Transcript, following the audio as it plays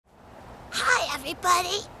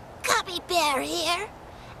everybody, Cubbie Bear here, and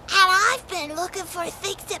I've been looking for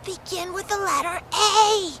things that begin with the letter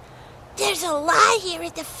A. There's a lot here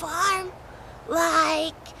at the farm,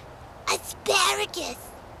 like asparagus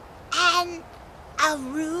and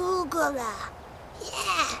arugula,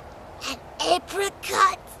 yeah, and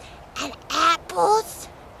apricots and apples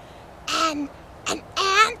and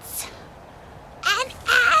ants and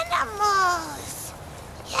animals,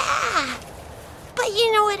 yeah. But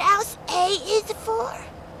you know what else A is for?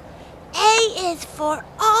 A is for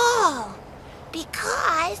all,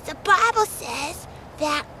 because the Bible says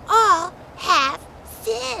that all have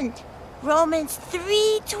sinned. Romans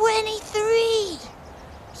 3:23.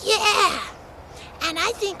 Yeah, and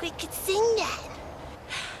I think we could sing that.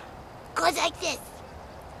 Goes like this.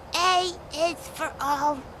 A is for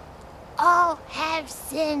all have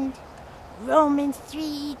sinned. Romans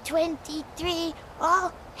 3:23,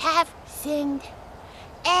 all have sinned.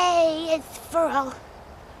 A is for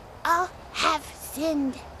all have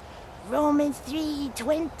sinned. Romans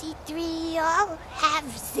 3:23, all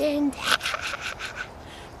have sinned.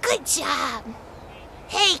 Good job.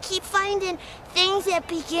 Hey, keep finding things that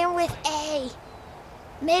begin with A.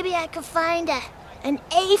 Maybe I could find an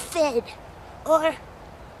aphid or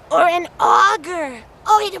an auger.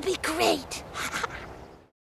 Oh, it'll be great.